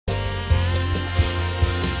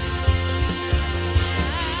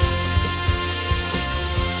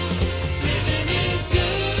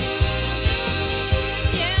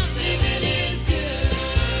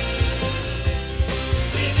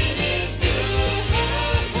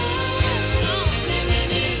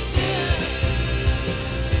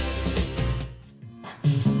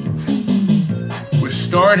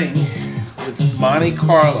starting with Monte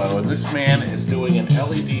Carlo, and this man is doing an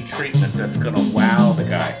LED treatment that's gonna wow the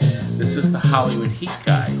guy. This is the Hollywood Heat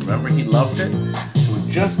guy. Remember, he loved it? So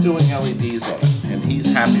we're just doing LEDs on it, and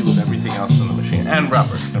he's happy with everything else on the machine. And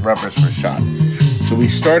rubbers. The rubbers were shot. So we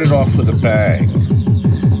started off with a bang.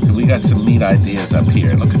 So we got some neat ideas up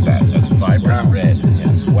here. Look at that. That vibrant red.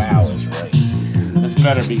 Yes, wow is right. This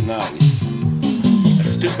better be nice. A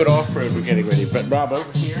stupid off-road we're getting ready. But Rob,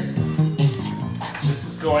 over here, this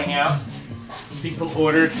is going out. People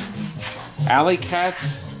ordered alley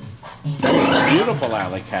cats. Beautiful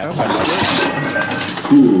alley cats.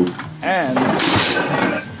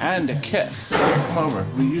 And a kiss. Come over.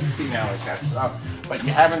 You've seen alley cats, but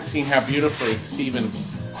you haven't seen how beautifully Steven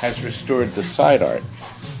has restored the side art.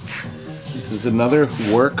 This is another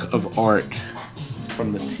work of art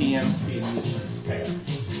from the TNT Amusements staff.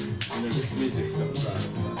 You know, this music's going to drive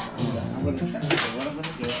us nuts. I'm going to try. What I'm going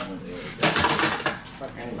to do,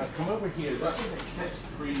 but come over here. This is a Kiss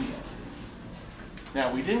Premium.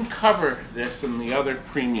 Now, we didn't cover this in the other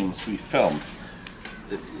premiums we filmed.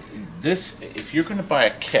 This, if you're going to buy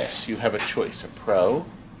a Kiss, you have a choice: a Pro,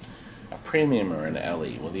 a Premium, or an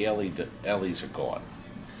LE. Well, the LEs are gone.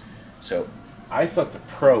 So I thought the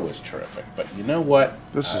Pro was terrific, but you know what?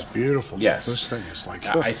 This is beautiful. Yes. This thing is like...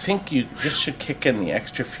 I think you just should kick in the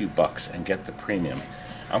extra few bucks and get the Premium.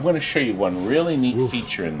 I'm going to show you one really neat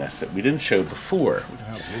feature in this that we didn't show before.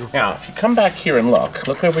 Now, if you come back here and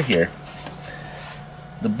look over here.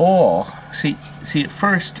 The ball, see at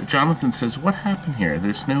first Jonathan says, what happened here?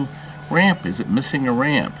 There's no ramp. Is it missing a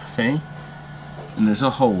ramp? See? And there's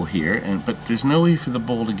a hole here, but there's no way for the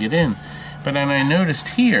ball to get in. But then I noticed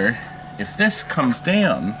here, if this comes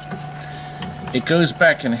down, it goes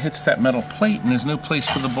back and it hits that metal plate, and there's no place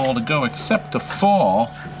for the ball to go except to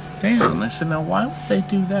fall down. I said, now why would they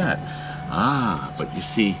do that? Ah, but you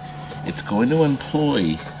see, it's going to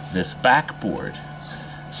employ this backboard.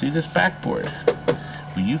 See this backboard?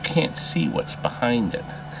 Well, you can't see what's behind it,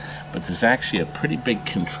 but there's actually a pretty big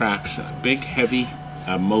contraption, a big heavy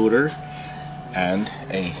motor and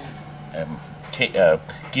a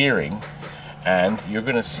gearing, and you're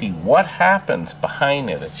going to see what happens behind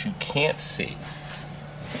it that you can't see.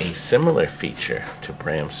 A similar feature to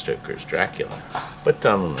Bram Stoker's Dracula, but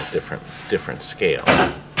done on a different scale.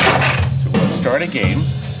 So we'll start a game.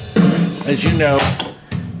 As you know,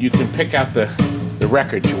 you can pick out the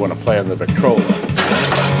records you want to play on the Victrola.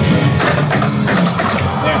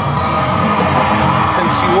 Now,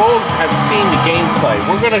 since you all have seen the gameplay,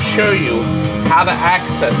 we're going to show you how to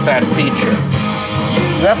access that feature.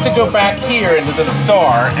 You have to go back here into the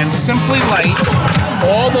star and simply light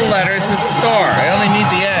all the letters of star. I only need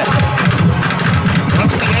the A.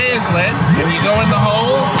 Once the A is lit and you go in the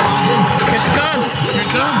hole, it's done. You're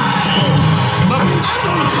done. Look.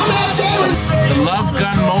 The Love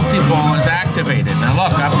Gun multi-ball is activated. Now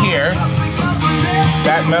look, up here,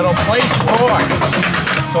 that metal plate's on.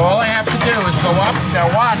 So all I have to do is go up. Now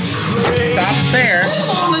watch. Stops there.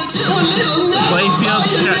 Playfield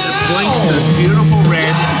blinks this beautiful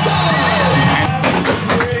red.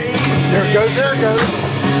 There it goes, there it goes.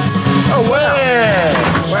 Oh, wow. Yeah.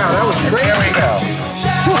 Wow, that was crazy. There we go.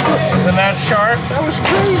 Isn't that sharp? That was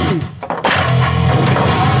crazy.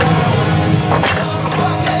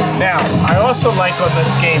 Now, I also like on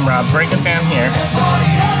this game, Rob, break it down here.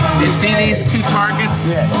 You see these two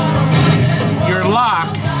targets? Yeah. Your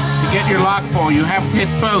lock, to get your lock ball, you have to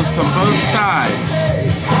hit both on both sides.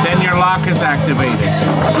 Then your lock is activated.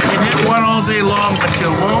 You can hit one all day long, but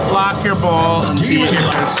you won't lock your ball until you hit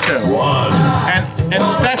those two. And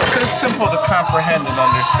that's so simple to comprehend and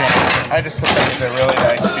understand. I just think it's a really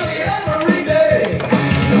nice feature.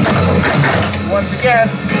 Once again,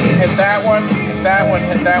 hit that one, hit that one,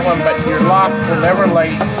 hit that one, but your lock will never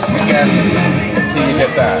light again until you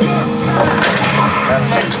hit that. Now,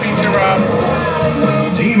 next feature, Rob.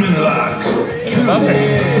 Demon lock. Another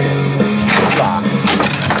lock.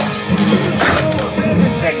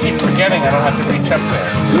 I keep forgetting I don't have to reach up there.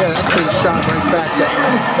 Yeah, that thing shot right back there.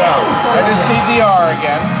 So, I just need the R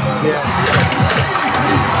again. Yeah.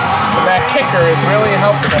 But that kicker is really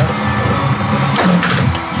helpful.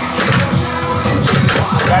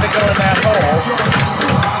 Gotta go in that hole.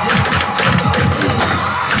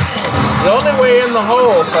 The only way in the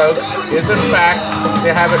hole, folks, is in fact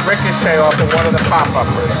to have it ricochet off of one of the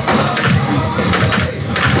pop-uppers.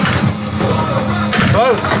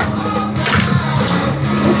 Close.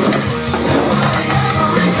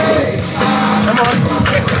 Come on.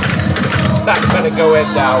 It's not gonna go in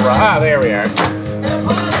now, Rob. Ah, there we are.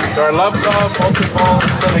 So our Love Gun multi-ball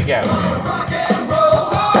is lit again.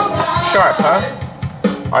 Sharp, huh?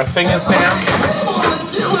 Our thing is down.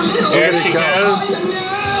 There she goes.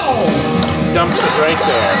 Dumps it right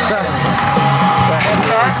there.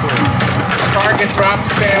 Target drops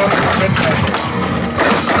down.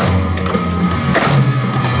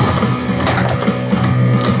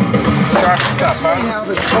 That's funny how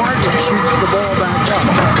the target shoots the ball back up.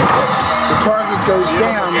 The target goes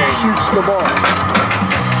down and shoots the ball.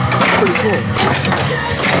 That's pretty cool.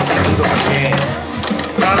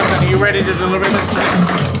 Jonathan, are you ready to deliver this?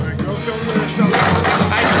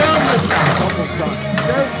 I filmed the shot. Almost done.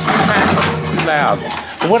 That's too fast. It's too loud.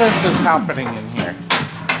 What else is happening in here?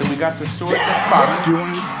 So we got the Swords of Fun.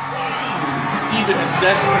 Steven is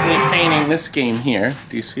desperately painting this game here.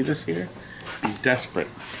 Do you see this here? He's desperate.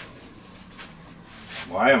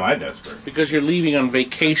 Why am I desperate? Because you're leaving on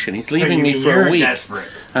vacation. He's leaving me for a week. Desperate.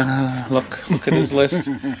 Look at his list.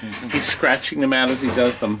 He's scratching them out as he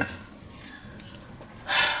does them.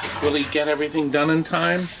 Will he get everything done in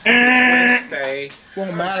time? It's Wednesday.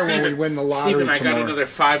 Won't matter when we win the lottery Steven, I got tomorrow. another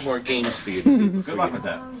 5 more games for you to do. Good luck with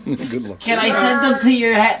that. Good luck. Can I send them to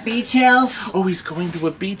your beach house? Oh, he's going to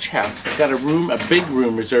a beach house. He's got a big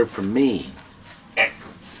room reserved for me.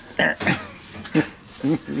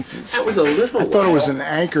 That was a little. I thought it was an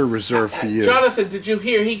anchor reserved for you. Jonathan, did you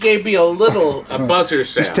hear? He gave me a buzzer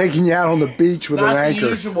sound. He's taking you out on the beach with Not an the anchor.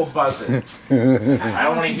 usual buzzer. I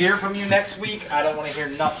don't want to hear from you next week. I don't want to hear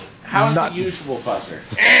nothing. How's the usual buzzer?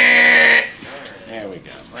 There we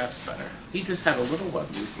go. That's better. He just had a little one.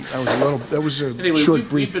 That was a Anyway, short, we've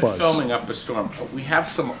brief been buzz. filming Up a Storm. We have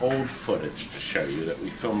some old footage to show you that we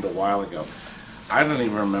filmed a while ago. I don't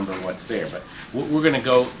even remember what's there, but we're going to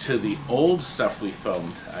go to the old stuff we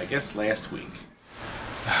filmed, I guess, last week.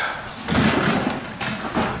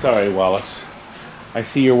 Sorry, Wallace. I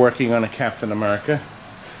see you're working on a Captain America.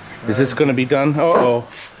 Is this going to be done? Uh-oh.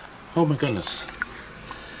 Oh, my goodness.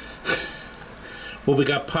 Well, we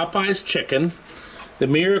got Popeye's chicken, the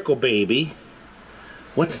Miracle Baby.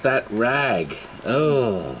 What's that rag?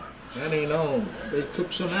 Oh. That ain't on. They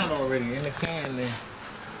took some out already in the can there.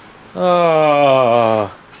 Oh.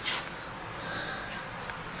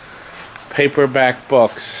 Paperback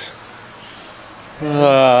books.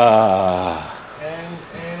 I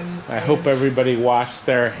hope everybody washed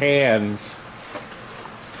their hands.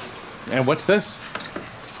 And what's this?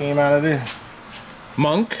 Came out of this.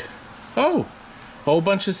 Monk? Oh. Whole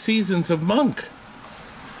bunch of seasons of Monk.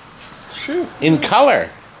 Shoot. In color.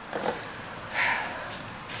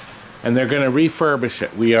 And they're going to refurbish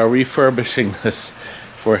it. We are refurbishing this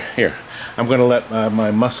for here. I'm going to let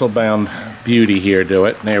my muscle-bound beauty here do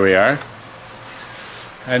it. There we are.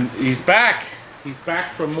 And he's back. He's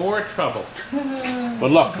back for more trouble.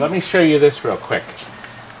 But look, let me show you this real quick.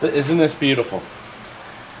 Isn't this beautiful?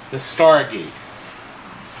 The Stargate.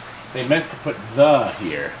 They meant to put the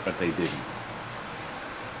here, but they didn't.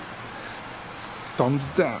 Thumbs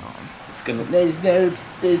down. It's gonna. There's no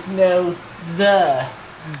the.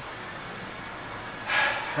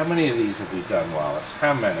 How many of these have we done, Wallace?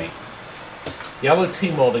 How many? Yellow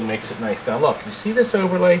T-molding makes it nice. Now look, you see this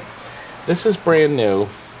overlay? This is brand new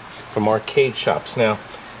from arcade shops. Now,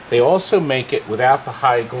 they also make it without the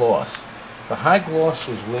high gloss. The high gloss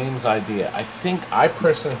was Williams' idea. I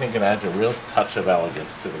personally think it adds a real touch of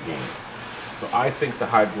elegance to the game. So I think the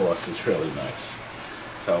high gloss is really nice.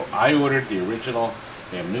 So I ordered the original.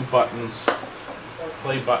 They have new buttons,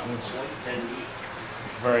 play buttons.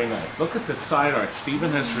 It's very nice. Look at the side art.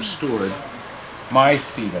 Steven has restored. My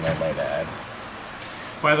Steven, I might add.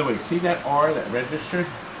 By the way, see that R that registered?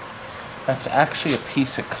 That's actually a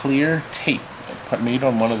piece of clear tape made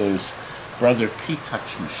on one of those Brother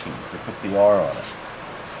P-Touch machines. They put the R on it.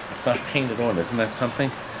 It's not painted on, isn't that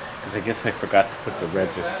something? Because I guess I forgot to put the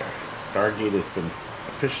register. Stargate has been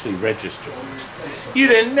officially registered. You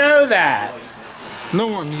didn't know that! No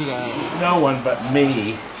one knew that. No one but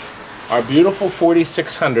me. Our beautiful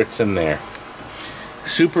 4600's in there.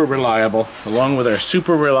 Super reliable, along with our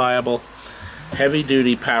super reliable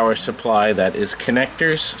heavy-duty power supply that is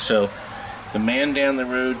connectors, so the man down the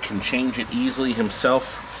road can change it easily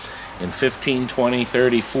himself in 15, 20,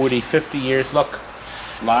 30, 40, 50 years. Look,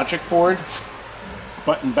 logic board,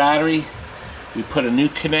 button battery. We put a new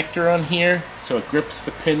connector on here so it grips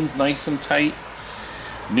the pins nice and tight.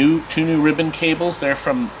 Two new ribbon cables. They're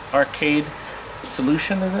from Arcade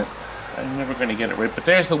Solution, is it? I'm never going to get it right, but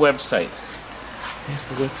there's the website. There's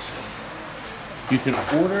the website. You can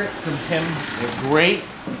order it from him. They're great.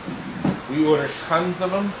 We order tons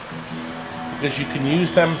of them because you can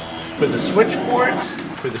use them for the switchboards,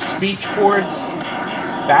 for the speech boards.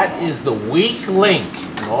 That is the weak link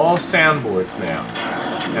in all soundboards now.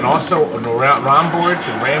 And also on the ROM boards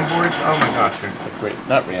and RAM boards. Oh my gosh, they're great.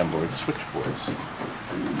 Not RAM boards, switchboards.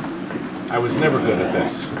 I was never good at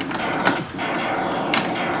this.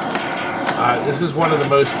 This is one of the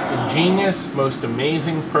most ingenious, most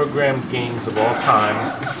amazing programmed games of all time.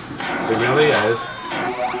 It really is.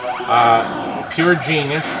 Pure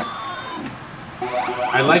genius.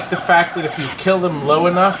 I like the fact that if you kill them low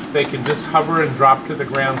enough, they can just hover and drop to the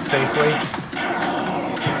ground safely.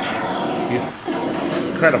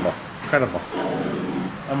 Incredible, incredible,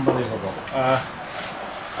 unbelievable.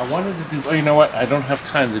 I wanted to do, oh, you know what? I don't have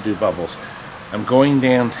time to do bubbles. I'm going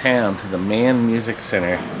downtown to the Mann Music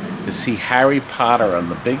Center to see Harry Potter on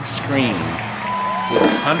the big screen with a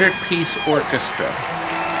 100-piece orchestra.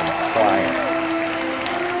 I'm crying.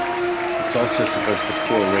 It's also supposed to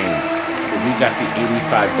pour rain. But we got the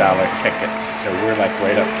 $85 tickets, so we're like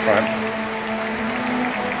right up front.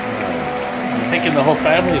 I'm thinking the whole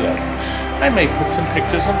family though. I may put some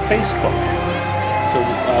pictures on Facebook. So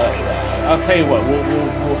I'll tell you what,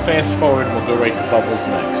 we'll fast forward and we'll go right to bubbles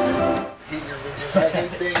next.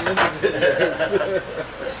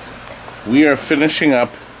 We are finishing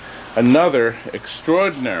up another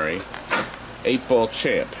extraordinary 8-ball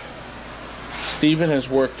champ. Stephen has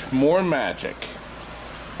worked more magic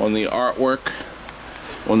on the artwork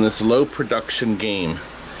on this low production game,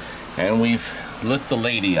 and we've lit the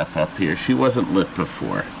lady up here. She wasn't lit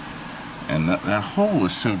before, and that hole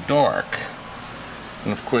was so dark.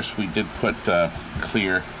 And of course we did put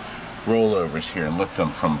clear rollovers here and lit them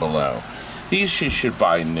from below. These you should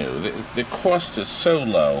buy new. The cost is so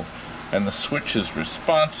low, and the switch is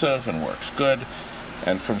responsive and works good.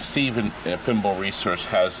 And from Steven, Pinball Resource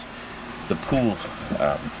has the pool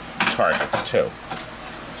targets too.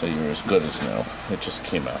 So you're as good as new. It just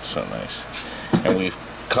came out so nice. And we've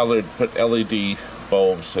put LED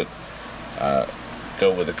bulbs that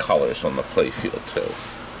go with the colors on the playfield too.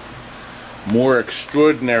 More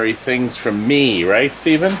extraordinary things from me, right,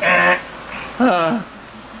 Stephen?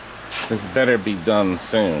 This better be done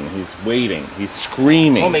soon. He's waiting. He's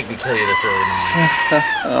screaming. Don't make me kill you this early in the morning.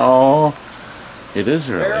 Oh, it is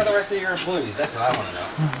early. Where are the rest of your employees? That's what I want to know.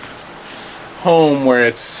 Home where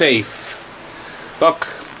it's safe. Look,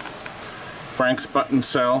 Frank's button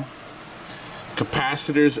cell,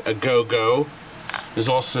 capacitors a go-go. There's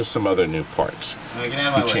also some other new parts. We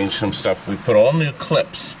changed some stuff. We put all new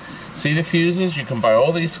clips. See the fuses? You can buy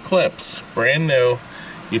all these clips, brand new.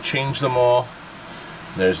 You change them all.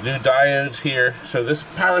 There's new diodes here. So this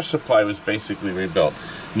power supply was basically rebuilt.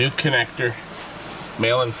 New connector,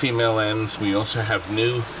 male and female ends. We also have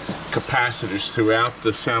new capacitors throughout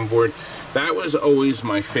the soundboard. That was always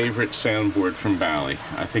my favorite soundboard from Bally.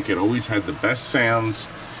 I think it always had the best sounds,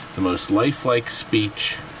 the most lifelike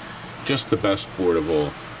speech, just the best board of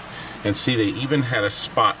all. And see, they even had a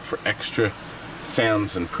spot for extra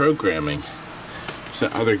sounds and programming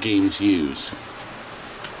that other games use.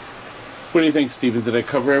 What do you think, Steven? Did I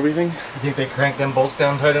cover everything? You think they cranked them bolts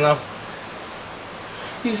down tight enough?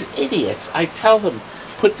 These idiots, I tell them,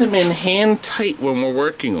 put them in hand tight when we're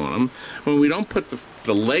working on them. When we don't put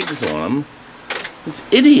the legs on them, these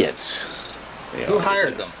idiots. Who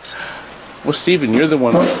hired them? Well, Steven, you're the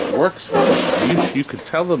one that works with them. You could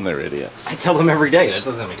tell them they're idiots. I tell them every day. That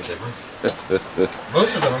doesn't make a difference.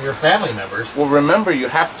 Most of them are your family members. Well, remember, you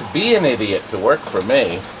have to be an idiot to work for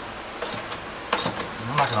me.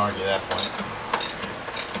 I'm not going to argue that point.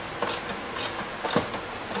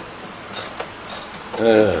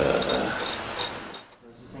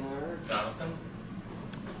 Jonathan,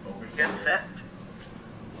 over here.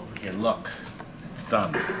 Over here, look. It's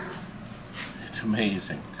done. It's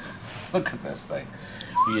amazing. Look at this thing.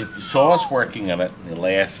 You saw us working on it in the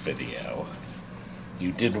last video.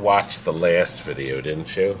 You did watch the last video,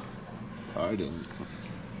 didn't you? I didn't.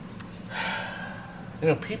 You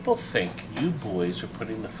know, people think you boys are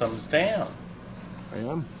putting the thumbs down. I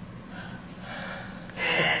am.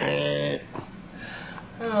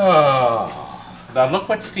 Oh. Now look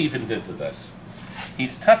what Steven did to this.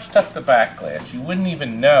 He's touched up the back glass. You wouldn't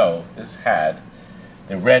even know this had.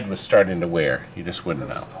 The red was starting to wear. You just wouldn't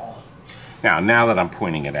know. Now that I'm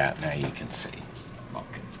pointing it out, now you can see. Look,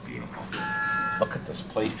 it's beautiful. Look at this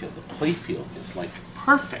playfield. The playfield is like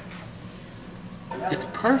perfect. It's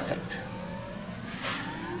perfect.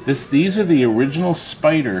 These are the original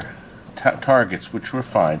Spider targets, which were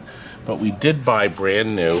fine, but we did buy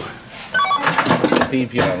brand new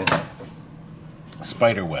Steve Young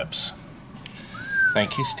spider webs.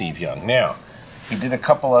 Thank you, Steve Young. Now, he did a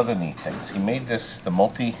couple other neat things. He made this,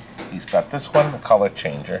 he's got this one, the color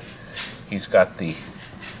changer. He's got the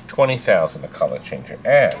 20,000, a color changer,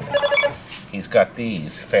 and he's got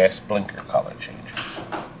these fast blinker color changers.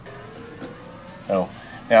 So,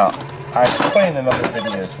 now, I explained in other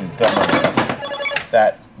videos we've done on this.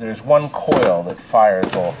 that there's one coil that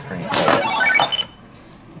fires all 3 holes.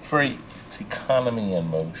 It's economy in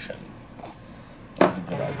motion. That's a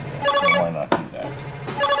good idea. Why not do that?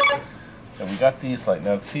 So we got these lights.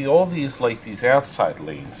 Now see all these like these outside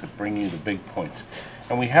lanes that bring you the big points.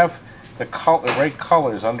 And we have the right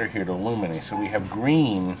colors under here to illuminate. So we have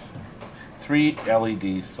green, 3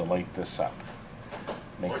 LEDs to light this up.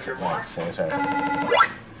 Makes it nice.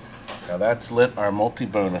 Now that's lit our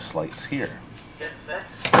multi-bonus lights here. We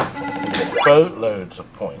get boatloads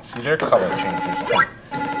of points. See, their color changes too.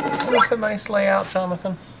 Isn't this a nice layout,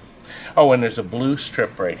 Jonathan? Oh, and there's a blue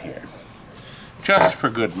strip right here. Just for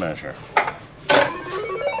good measure.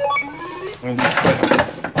 And we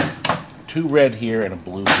put 2 red here and a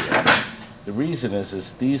blue here. The reason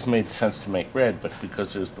is these made sense to make red, but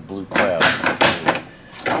because there's the blue cloud.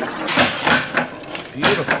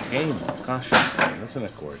 Beautiful game. Gosh, isn't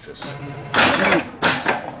it gorgeous?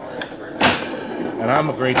 And I'm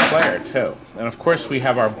a great player, too. And of course, we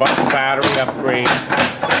have our button battery upgrade,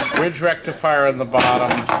 bridge rectifier on the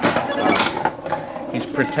bottom. He's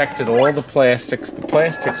protected all the plastics. The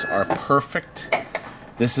plastics are perfect.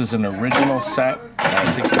 This is an original set. I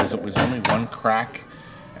think there was only 1 crack,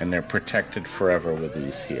 and they're protected forever with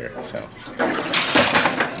these here. So,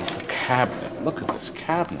 the cabinet. Look at this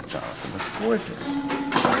cabinet, Jonathan. It's gorgeous.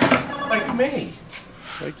 Like me.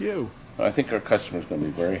 Like you. I think our customer's going to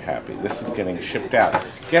be very happy. This is getting shipped out.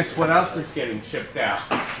 Guess what else is getting shipped out?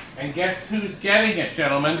 And guess who's getting it,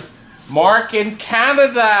 gentlemen? Mark in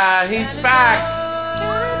Canada. He's back.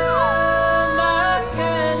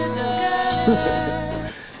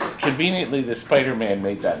 Conveniently, the Spider-Man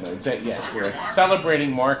made that noise. Yes, we're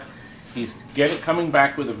celebrating Mark. He's coming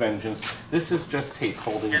back with a vengeance. This is just tape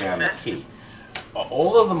holding down the key.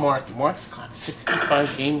 All of the Mark's got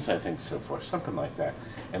 65 games, I think, so far, something like that.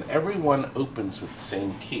 And every one opens with the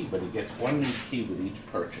same key, but he gets 1 new key with each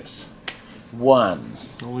purchase. 1.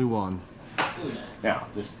 Only 1. Now,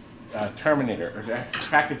 this Terminator, or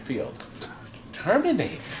Track and Field.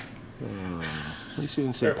 Terminator. At least you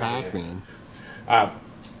didn't say Pac-Man.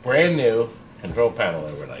 Brand new control panel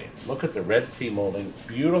overlay. Look at the red T-molding.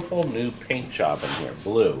 Beautiful new paint job in here,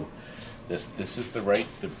 blue. This is the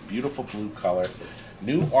beautiful blue color.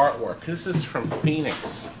 New artwork. This is from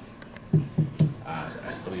Phoenix. I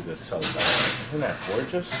believe that sells that. Isn't that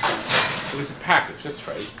gorgeous? It was a package, that's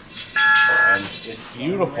right. And it's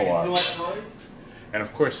beautiful art. And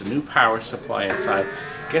of course, a new power supply inside.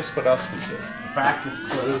 Guess what else we did? The back is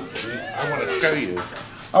closed. I want to show you.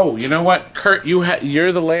 Oh, you know what, Kurt?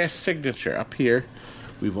 You're the last signature up here.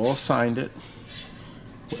 We've all signed it.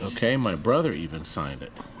 Okay, my brother even signed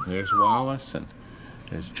it. There's Wallace, and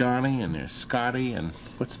there's Johnny, and there's Scotty, and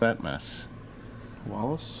what's that mess?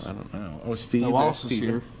 Wallace? I don't know. Oh, Steve. No, Wallace is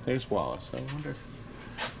here. There's Wallace. I wonder.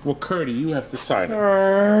 Well, Curdy, you have to sign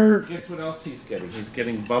it. Guess what else he's getting? He's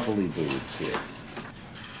getting bubbly boobs here.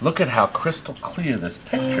 Look at how crystal clear this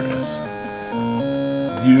picture is.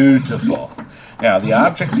 Beautiful. Now, the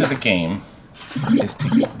object of the game is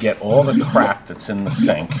to get all the crap that's in the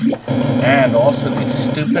sink, and also these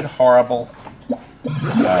stupid, horrible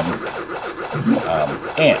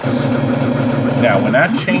ants. Now, when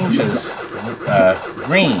that changes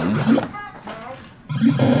green,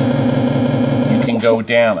 you can go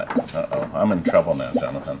down it. Uh-oh, I'm in trouble now,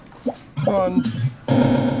 Jonathan.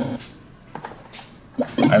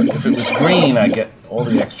 If it was green, I get all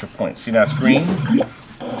the extra points. See, now it's green.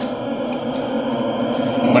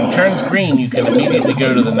 When it turns green, you can immediately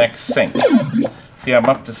go to the next sink. See, I'm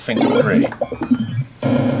up to sink 3.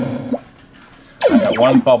 I got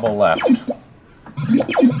 1 bubble left.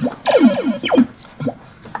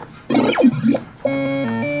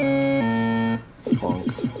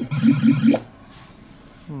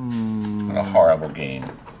 What a horrible game.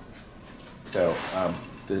 So,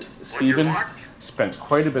 Stephen spent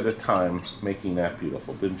quite a bit of time making that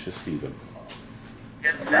beautiful, didn't you, Stephen?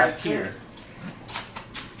 Right here.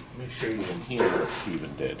 Let me show you in here what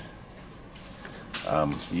Stephen did.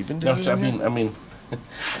 Stephen did? No, I mean,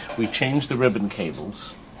 we changed the ribbon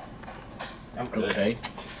cables. Okay.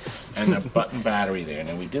 And a button battery there.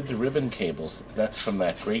 Now we did the ribbon cables. That's from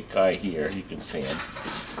that great guy here. You can see him.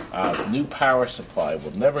 New power supply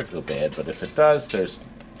will never go bad, but if it does, there's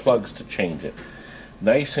plugs to change it.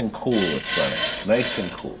 Nice and cool it's running. Nice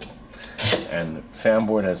and cool. And the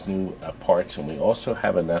soundboard has new parts, and we also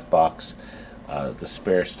have in that box the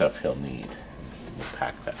spare stuff he'll need. We'll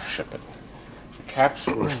pack that and ship it. The caps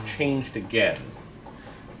were changed again.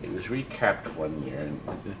 It was recapped 1 year, and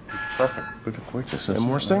it's perfect. Good, gorgeous. And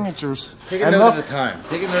more signatures. Take a note of the time.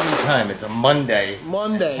 Take a note of the time. It's a Monday.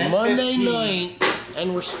 Monday night,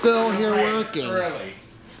 and we're still here working. Early.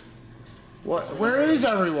 What? Where is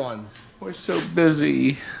everyone? We're so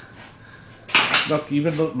busy. Look,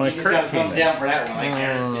 even my You just got a Kurt came thumbs in. down for that one, I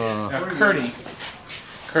guarantee it. Now,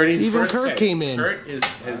 Curt's Even birthday. Kurt came in. Kurt is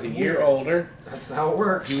a year older. That's how it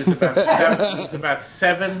works. He was about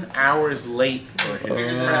 7 hours late for his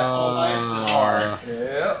pretzels.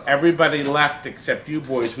 Everybody left except you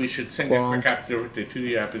boys. We should sing a quick happy birthday to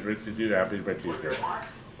you, happy birthday to you, happy birthday to you.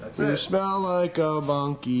 That's You it. smell like a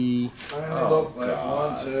monkey. I look like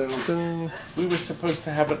one, two. We were supposed to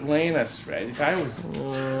have it laying us right. The guy was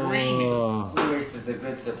screaming. We wasted the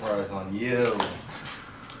good surprise on you.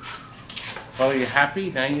 Well, are you happy?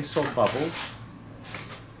 Now you saw bubbles.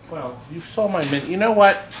 Well, you saw my mini. You know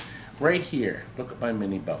what? Right here. Look at my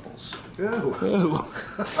mini bubbles. Ew. Ooh.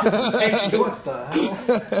 What the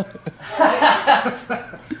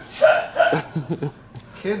hell?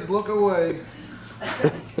 Kids, look away.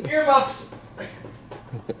 Earmuffs!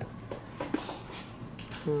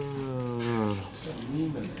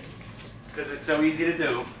 Because it's so easy to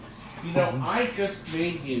do. You know, I just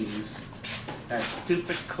made use that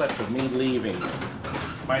stupid clip of me leaving.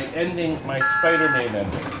 My Spider-Man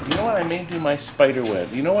ending. You know what? I made you my spider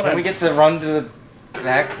web. You know what? Can we get the run to the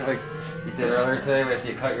back like you did earlier today after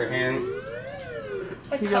you cut your hand?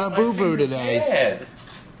 You got a boo-boo today. Dead.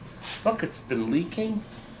 Look, it's been leaking.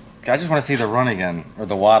 I just want to see the run again, or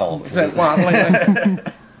the waddle. Is that wobbling?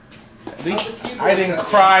 At least I didn't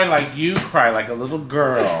cry like you cry, like a little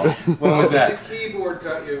girl. When was that? The keyboard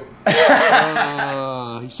cut you.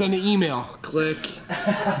 You send an email. Click.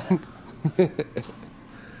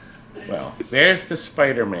 Well, there's the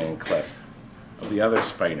Spider-Man clip of the other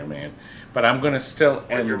Spider-Man, but I'm going to still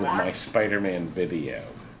end with my Spider-Man video.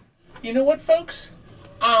 You know what, folks?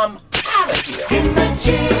 I'm out of here. In the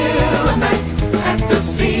chill of night, at the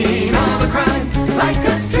scene of a crime, like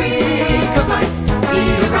a streak of light, he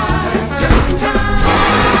arrives just in time.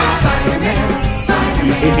 Spider-Man,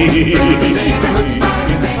 Spider-Man, friendly neighborhood Spider-Man.